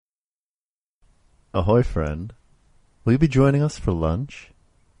Ahoy, friend. Will you be joining us for lunch?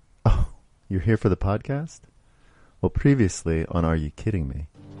 Oh, you're here for the podcast? Well, previously on Are You Kidding Me?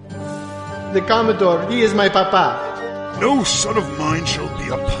 The Commodore, he is my papa. No son of mine shall be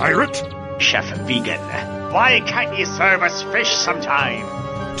a pirate. Chef Vegan, why can't you serve us fish sometime?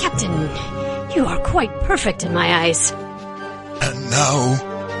 Captain, you are quite perfect in my eyes. And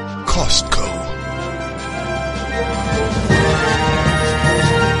now, Costco.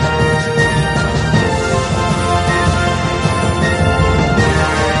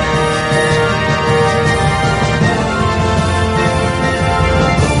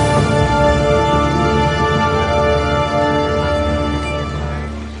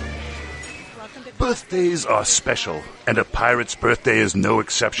 Birthdays are special, and a pirate's birthday is no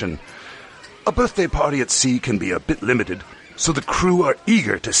exception. A birthday party at sea can be a bit limited, so the crew are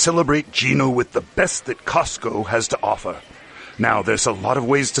eager to celebrate Gino with the best that Costco has to offer. Now, there's a lot of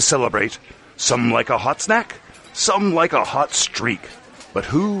ways to celebrate. Some like a hot snack, some like a hot streak. But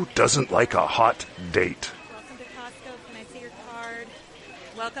who doesn't like a hot date? Welcome to Costco. Can I see your card?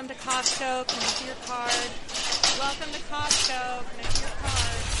 Welcome to Costco. Can I see your card? Welcome to Costco. Can I see your card?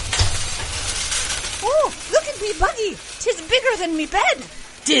 Oh, look at me buggy. 'Tis bigger than me bed.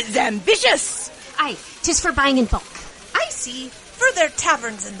 'Tis ambitious. Aye, 'tis for buying in bulk. I see. For their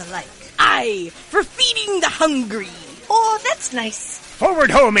taverns and the like. Aye, for feeding the hungry. Oh, that's nice.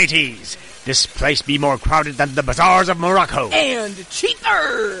 Forward ho, mateys! This place be more crowded than the bazaars of Morocco. And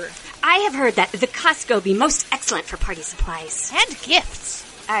cheaper. I have heard that the Costco be most excellent for party supplies. And gifts.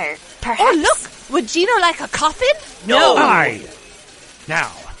 Perhaps. Oh, look. Would Gino like a coffin? No. Aye.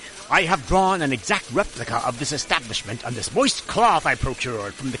 Now, I have drawn an exact replica of this establishment on this moist cloth I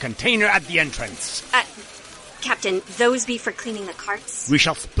procured from the container at the entrance. Captain, those be for cleaning the carts? We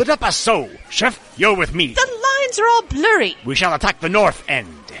shall split up as so. Chef, you're with me. The lines are all blurry. We shall attack the north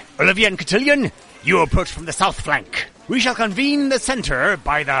end. Olivia and Cotillion, you approach from the south flank. We shall convene the center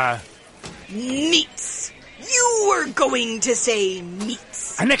by the... Meats. You were going to say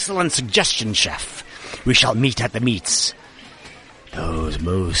meats. An excellent suggestion, Chef. We shall meet at the meats. Those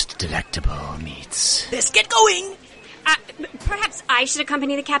most delectable meats. Let's get going. Perhaps I should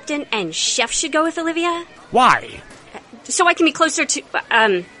accompany the captain and Chef should go with Olivia? Why? So I can be closer to,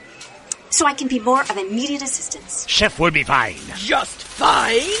 so I can be more of immediate assistance. Chef would be fine. Just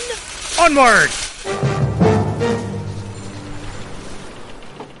fine. Onward!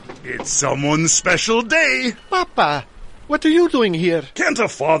 It's someone's special day. Papa, what are you doing here? Can't a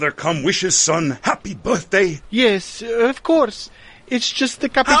father come wish his son happy birthday? Yes, of course. It's just the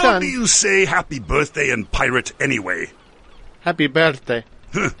How Capitan. do you say happy birthday in pirate anyway? Happy birthday.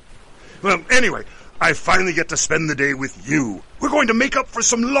 Well, anyway, I finally get to spend the day with you. We're going to make up for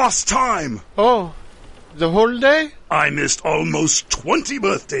some lost time. Oh, the whole day? I missed almost 20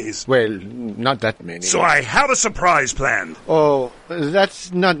 birthdays. Well, not that many. So I have a surprise planned. Oh,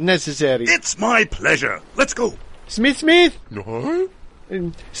 that's not necessary. It's my pleasure. Let's go. Smith? No?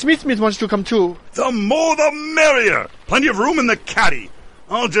 Smith wants to come too. The more the merrier. Plenty of room in the caddy.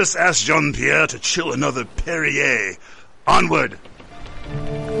 I'll just ask Jean-Pierre to chill another Perrier. Onward.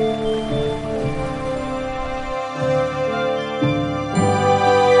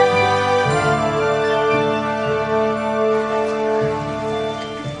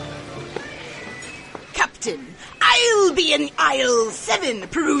 Captain, I'll be in aisle 7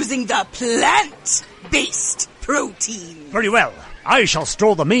 perusing the plant-based protein. Very well. I shall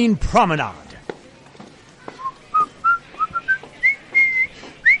stroll the main promenade.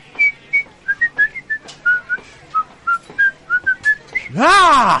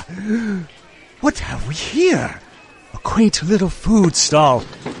 Ah! What have we here? A quaint little food stall.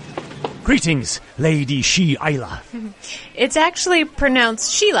 Greetings, Lady She-Isla. It's actually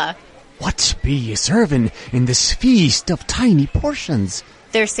pronounced Sheila. What be ye serving in this feast of tiny portions?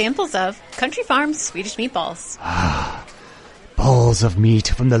 They're samples of Country Farms Swedish meatballs. Balls of meat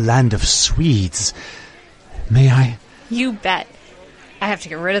from the land of Swedes. May I? You bet. I have to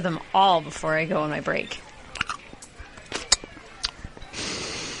get rid of them all before I go on my break.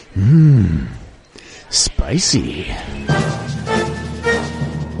 Spicy.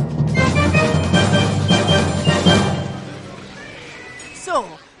 So,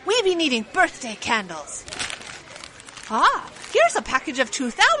 we be needing birthday candles. Ah, here's a package of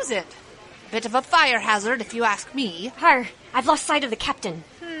 2,000. Bit of a fire hazard, if you ask me. I've lost sight of the captain.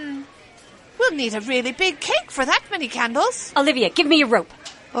 We'll need a really big cake for that many candles. Olivia, give me your rope.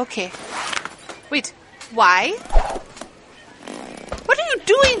 Okay. Wait, why? What are you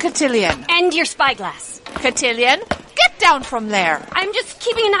doing, Cotillion? And your spyglass. Cotillion, get down from there. I'm just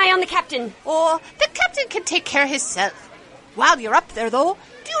keeping an eye on the captain. Oh, the captain can take care of himself. While you're up there, though,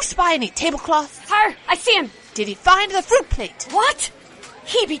 do you spy any tablecloths? Sire, I see him. Did he find the fruit plate? What?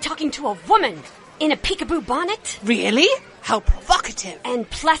 He be talking to a woman in a peekaboo bonnet? Really? How provocative. And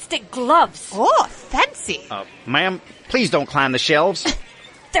plastic gloves. Oh, fancy. Ma'am, please don't climb the shelves.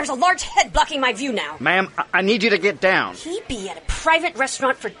 There's a large head blocking my view now. Ma'am, I need you to get down. He be at a private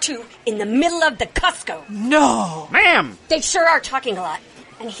restaurant for two in the middle of the Costco. No. Ma'am! They sure are talking a lot.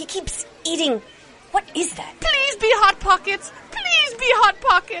 And he keeps eating... What is that? Please be Hot Pockets. Please be Hot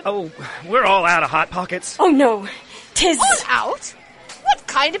Pockets. Oh, we're all out of Hot Pockets. Oh, no. 'Tis... All out? What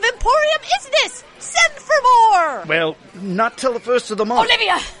kind of emporium is this? Send for more. Well, not till the first of the month.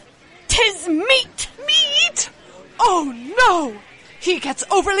 Olivia! 'Tis meat! Meat? Oh, no. He gets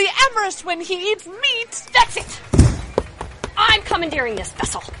overly amorous when he eats meat. That's it. I'm commandeering this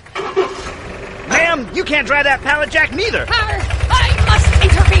vessel. Ma'am, you can't drive that pallet jack neither. I must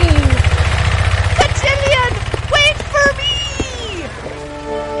intervene. Cotillion, wait for me!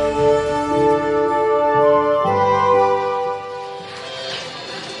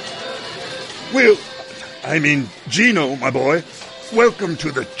 Well, I mean, Gino, my boy, welcome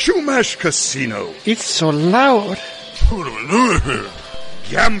to the Chumash Casino. It's so loud.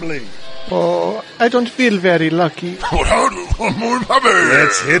 Gambling. Oh, I don't feel very lucky.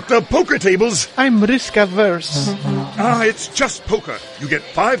 Let's hit the poker tables. I'm risk averse. It's just poker. You get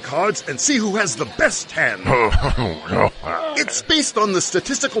 5 cards and see who has the best hand. It's based on the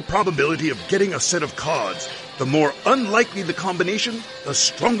statistical probability of getting a set of cards. The more unlikely the combination, the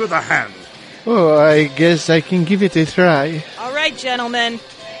stronger the hand. Oh, I guess I can give it a try. All right, gentlemen.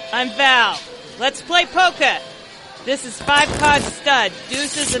 I'm Val. Let's play poker. This is 5 card stud.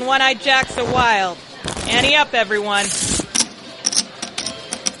 Deuces and one-eyed jacks are wild. Ante up, everyone.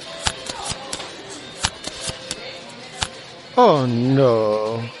 Oh,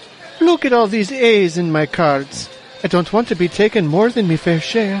 no. Look at all these A's in my cards. I don't want to be taken more than my fair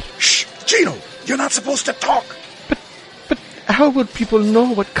share. Shh! Gino, you're not supposed to talk. But how would people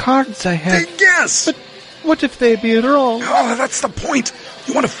know what cards I have? They guess. But what if they be wrong? Oh, that's the point.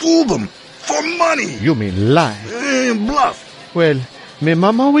 You want to fool them. For money. You mean lie? Bluff. Well, my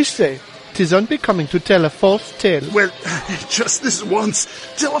mom always say, 'tis unbecoming to tell a false tale. Well, just this once.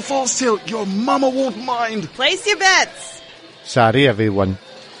 Tell a false tale. Your mama won't mind. Place your bets. Sorry, everyone.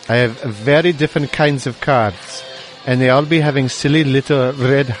 I have very different kinds of cards, and they all be having silly little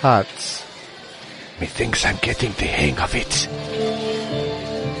red hearts. Methinks I'm getting the hang of it.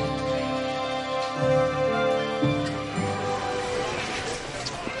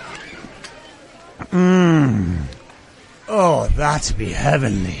 Oh, that be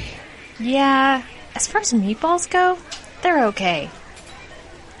heavenly. Yeah, as far as meatballs go, they're okay.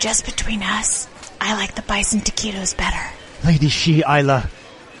 Just between us, I like the bison taquitos better. Lady She-Isla,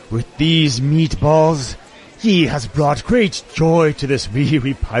 with these meatballs, ye has brought great joy to this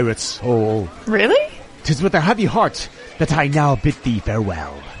weary pirate's soul. Really? 'Tis with a heavy heart that I now bid thee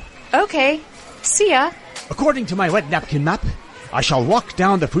farewell. Okay, see ya. According to my wet napkin map, I shall walk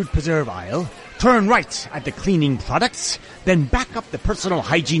down the fruit preserve aisle, turn right at the cleaning products, then back up the personal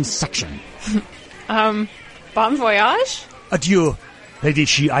hygiene section. Bon voyage? Adieu, Lady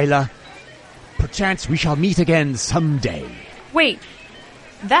She-Isla. Perchance we shall meet again someday. Wait,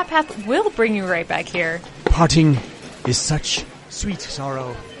 that path will bring you right back here. Parting is such sweet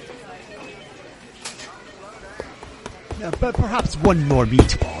sorrow. But perhaps one more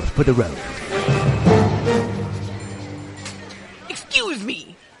meatball for the road. Excuse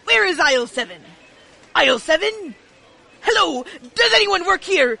me, where is aisle 7? Aisle 7? Hello, does anyone work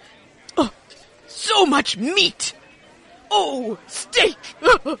here? Oh, so much meat. Oh, steak.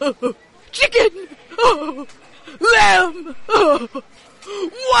 Chicken. Oh, lamb. Oh,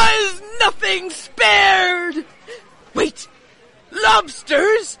 was nothing spared. Wait,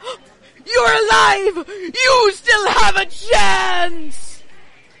 lobsters? You're alive. You still have a chance.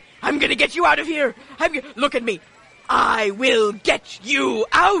 I'm gonna get you out of here. Look at me. I will get you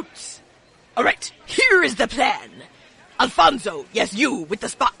out. All right, here is the plan. Alfonso, yes, you with the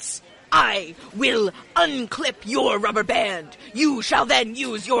spots. I will unclip your rubber band. You shall then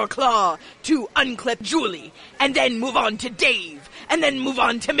use your claw to unclip Julie, and then move on to Dave, and then move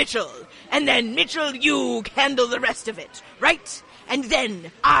on to Mitchell. And then, Mitchell, you handle the rest of it, right? And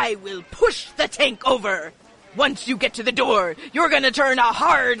then I will push the tank over. Once you get to the door, you're gonna turn a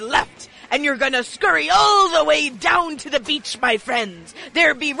hard left, and you're gonna scurry all the way down to the beach, my friends.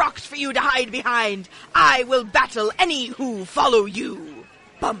 There be rocks for you to hide behind. I will battle any who follow you.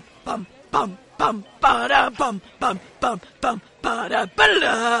 Bum, bum, bum, bum, ba-da, bum, bum, bum, bum, ba-da,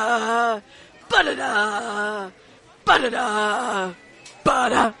 ba-da, ba-da, ba-da,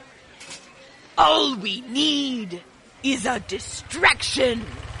 ba-da. All we need is a distraction.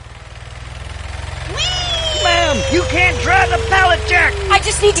 Ma'am, you can't drive the pallet jack! I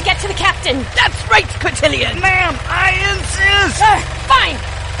just need to get to the captain. That's right, Cotillion! Ma'am, I insist! Fine.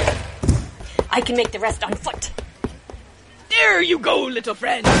 I can make the rest on foot. There you go, little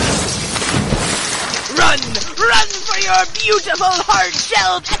friend. Run! Run for your beautiful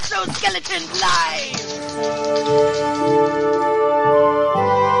hard-shelled exoskeleton lives!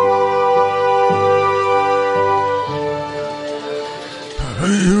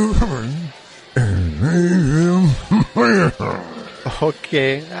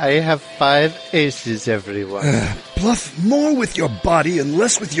 Okay, I have 5 aces, everyone. Bluff more with your body and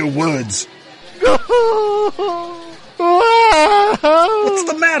less with your words. What's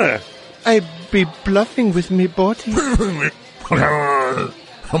the matter? I be bluffing with me body. A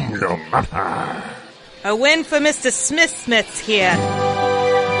win for Mr. Smiths here.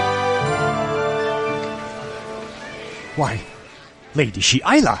 Why, Lady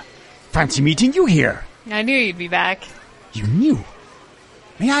Sheila, fancy meeting you here. I knew you'd be back. You knew?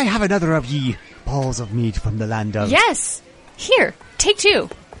 May I have another of ye balls of meat from the land of... Yes. Here, take 2.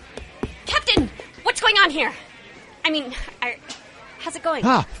 Captain, what's going on here? How's it going?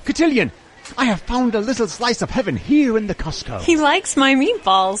 Ah, Cotillion, I have found a little slice of heaven here in the Costco. He likes my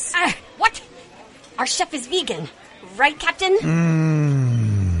meatballs. What? Our chef is vegan, right, Captain?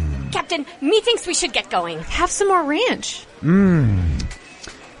 Captain, methinks we should get going. Have some more ranch.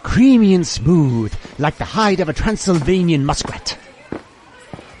 Creamy and smooth, like the hide of a Transylvanian muskrat.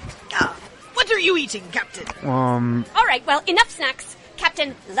 What are you eating, Captain? All right, well, enough snacks.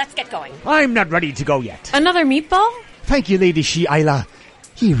 Captain, let's get going. I'm not ready to go yet. Another meatball? Thank you, Lady Sheila.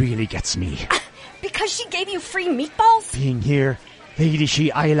 He really gets me. Because she gave you free meatballs? Being here, Lady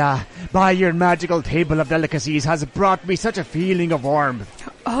Sheila, by your magical table of delicacies has brought me such a feeling of warmth.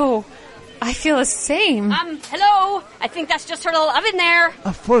 Oh, I feel the same. Hello? I think that's just her little oven there.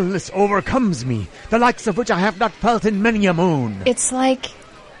 A fullness overcomes me, the likes of which I have not felt in many a moon. It's like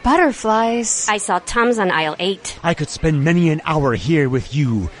butterflies. I saw Tums on aisle 8. I could spend many an hour here with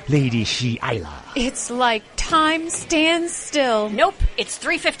you, Lady Sheila. It's like time stands still. Nope, it's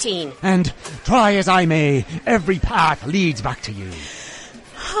 3:15. And try as I may, every path leads back to you.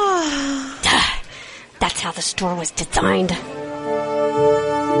 That's how the store was designed.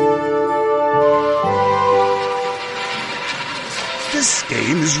 This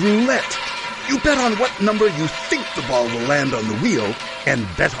game is roulette. You bet on what number you think the ball will land on the wheel, and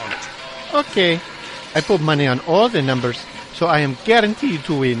bet on it. Okay, I put money on all the numbers, so I am guaranteed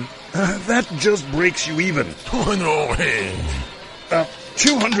to win. That just breaks you even. Oh, no way.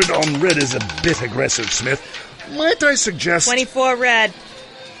 200 on red is a bit aggressive, Smith. Might I suggest... 24 red.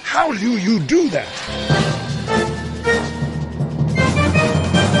 How do you do that?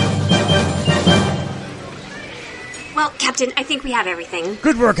 Well, Captain, I think we have everything.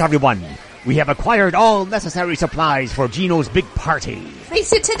 Good work, everyone. We have acquired all necessary supplies for Gino's big party.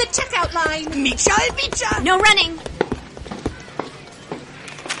 Race it to the checkout line. Mecha and mecha. No running.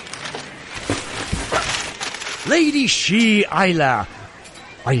 Lady Sheila,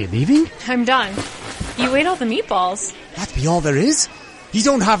 are you leaving? I'm done. You ate all the meatballs. That be all there is? You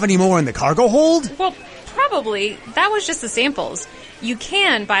don't have any more in the cargo hold? Well, probably. That was just the samples. You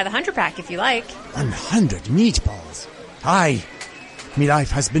can buy the 100-pack if you like. 100 meatballs? Aye. Me life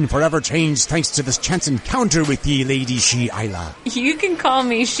has been forever changed thanks to this chance encounter with ye, Lady Sheila. You can call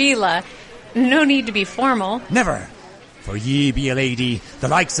me Sheila. No need to be formal. Never. For ye be a lady, the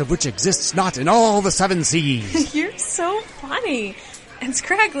likes of which exists not in all the 7 seas. You're so funny and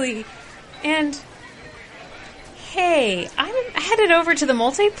scraggly. And hey, I'm headed over to the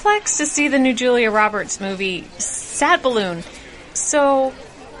multiplex to see the new Julia Roberts movie, Sad Balloon. So,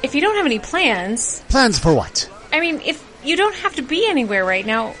 if you don't have any plans... Plans for what? I mean, if you don't have to be anywhere right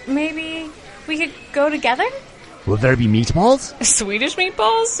now, maybe we could go together? Will there be meatballs? Swedish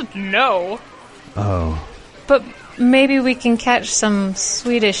meatballs? No. Oh. But maybe we can catch some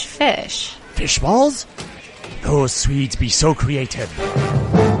Swedish fish. Fish balls? Those Swedes be so creative.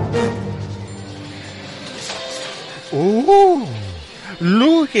 Oh,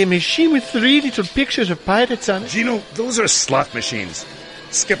 look, a machine with 3 little pictures of pirates on it. Gino, those are slot machines.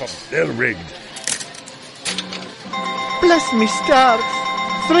 Skip them. They're rigged. Bless me stars.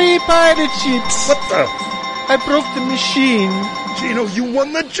 3 pirate ships. What the? I broke the machine. Gino, you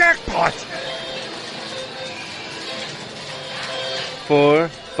won the jackpot. 4,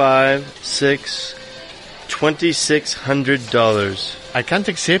 5, 6, $2,600. I can't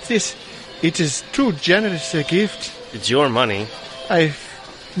accept this. It is too generous a gift. It's your money. I've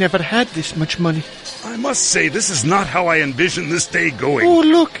never had this much money. I must say, this is not how I envisioned this day going. Oh,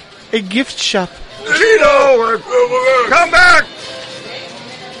 look, a gift shop. Gino! Come back!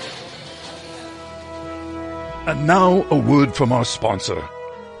 And now a word from our sponsor.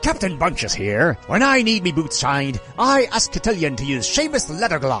 Captain Bunches here. When I need me boots shined, I ask Cotillion to use Seamus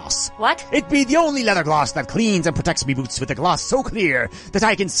Leather Gloss. What? It be the only leather gloss that cleans and protects me boots with a gloss so clear that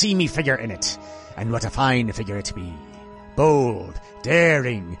I can see me figure in it. And what a fine figure it be. Bold,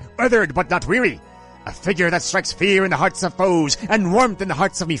 daring, weathered but not weary. A figure that strikes fear in the hearts of foes and warmth in the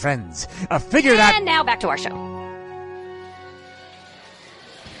hearts of me friends. A figure that... And now back to our show.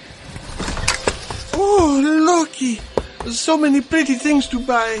 Oh, looky. So many pretty things to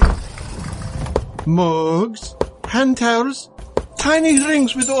buy. Mugs, hand towels, tiny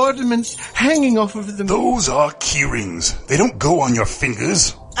rings with ornaments hanging off of them. Those are key rings. They don't go on your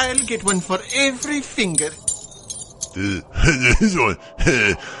fingers. I'll get one for every finger. This one.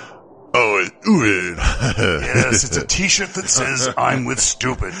 Yes, it's a t-shirt that says, I'm with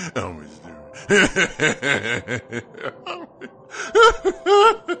stupid.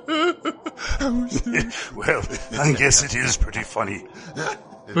 Well, I guess it is pretty funny.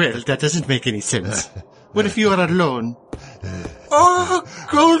 Well, that doesn't make any sense. What if you are alone? Oh,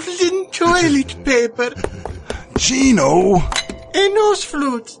 golden toilet paper. Gino! A nose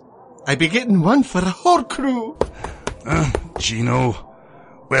flute. I be getting one for a whole crew. Gino.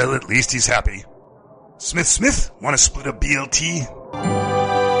 Well, at least he's happy. Smith, want to split a BLT?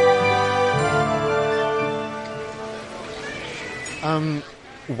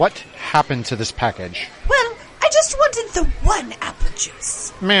 What happened to this package? Well, I just wanted the one apple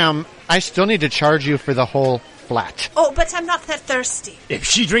juice. Ma'am, I still need to charge you for the whole flat. Oh, but I'm not that thirsty. If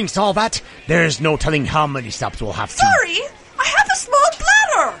she drinks all that, there's no telling how many stops we'll have to... Sorry, I have a small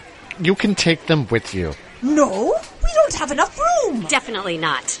bladder. You can take them with you. No, we don't have enough room. Definitely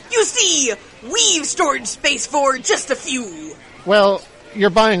not. You see, we've storage space for just a few. Well, you're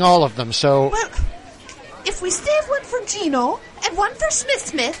buying all of them, so... Well, if we save one for Gino and one for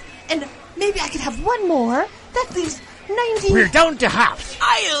Smith, and maybe I could have one more, that leaves 90... We're down to half.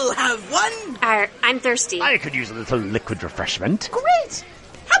 I'll have one. I'm thirsty. I could use a little liquid refreshment. Great.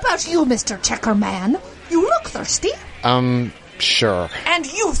 How about you, Mr. Checkerman? You look thirsty. Sure.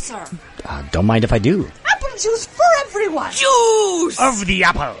 And you, sir. Don't mind if I do. Apple juice for everyone. Juice! Of the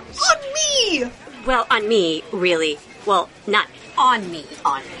apples. On me. Well, on me, really. Well, not on me,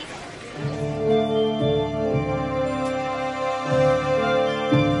 on me.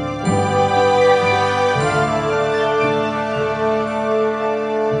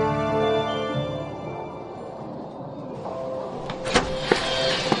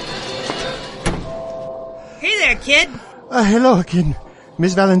 Hey there, kid. Hello again.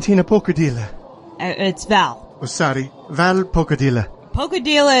 Miss Valentina Pocadilla. It's Val. Oh, sorry. Val Pocadilla.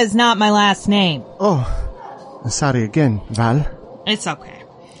 Pocadilla is not my last name. Oh, sorry again, Val. It's okay.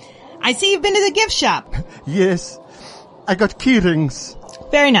 I see you've been to the gift shop. Yes. I got key rings.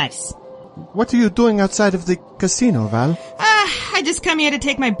 Very nice. What are you doing outside of the casino, Val? I just come here to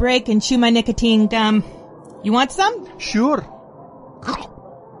take my break and chew my nicotine gum. You want some? Sure.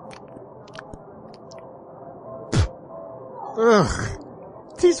 Ugh.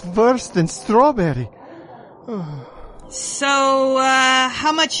 It is worse than strawberry. So,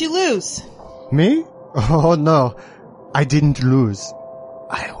 how much you lose? Me? Oh, no. I didn't lose.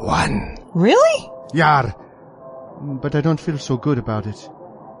 I won. Really? Yar. But I don't feel so good about it.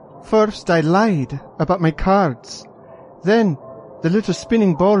 First, I lied about my cards. Then, the little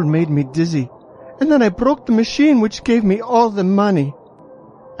spinning ball made me dizzy. And then I broke the machine which gave me all the money.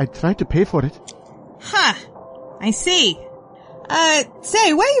 I tried to pay for it. Huh. I see.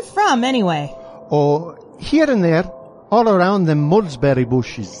 Say, where you from, anyway? Oh, here and there, all around them mulberry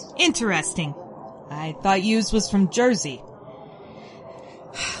bushes. Interesting. I thought yous was from Jersey.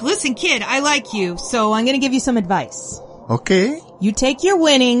 Listen, kid, I like you, so I'm gonna give you some advice. Okay. You take your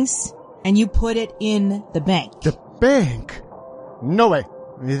winnings, and you put it in the bank. The bank? No way.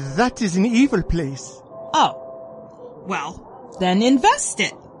 That is an evil place. Oh. Well, then invest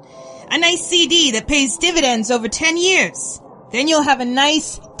it. A nice CD that pays dividends over 10 years. Then you'll have a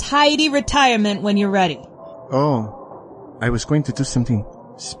nice, tidy retirement when you're ready. Oh, I was going to do something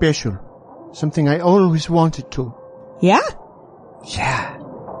special. Something I always wanted to. Yeah? Yeah.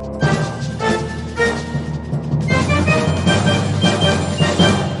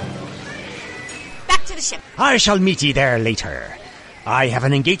 Back to the ship. I shall meet ye there later. I have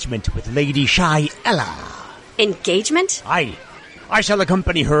an engagement with Lady Shy Ella. Engagement? I shall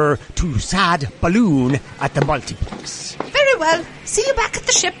accompany her to Sad Balloon at the multiplex. Very well. See you back at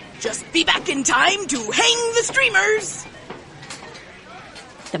the ship. Just be back in time to hang the streamers.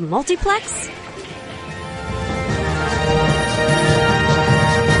 The multiplex?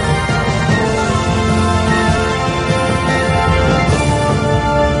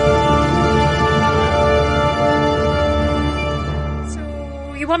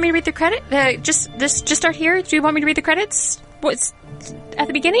 want me to read the credit? Just start here? Do you want me to read the credits? What's at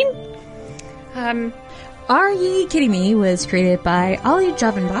the beginning? Are Ye Kidding Me was created by Ollie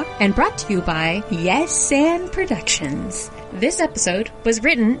Javenbach and brought to you by Yes and Productions. This episode was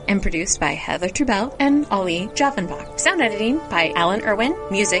written and produced by Heather Trubell and Ollie Javenbach. Sound editing by Alan Irwin.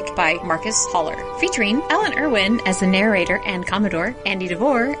 Music by Marcus Holler. Featuring Alan Irwin as the narrator and Commodore, Andy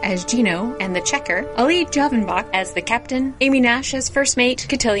DeVore as Gino and the Checker, Ollie Javenbach as the Captain, Amy Nash as First Mate,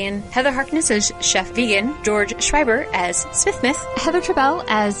 Cotillion, Heather Harkness as Chef Vegan, George Schreiber as Smithmith, Heather Trubell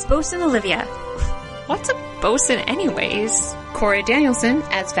as Bosun Olivia. What's a bosun anyways? Corey Danielson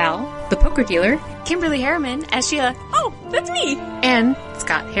as Val, the poker dealer, Kimberly Harriman as Sheila. Oh, that's me! And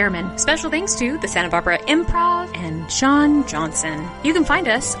Scott Harriman. Special thanks to the Santa Barbara Improv and Sean Johnson. You can find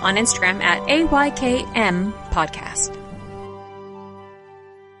us on Instagram at AYKM Podcast.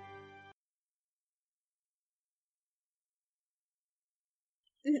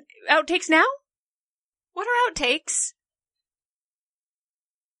 Outtakes now? What are outtakes?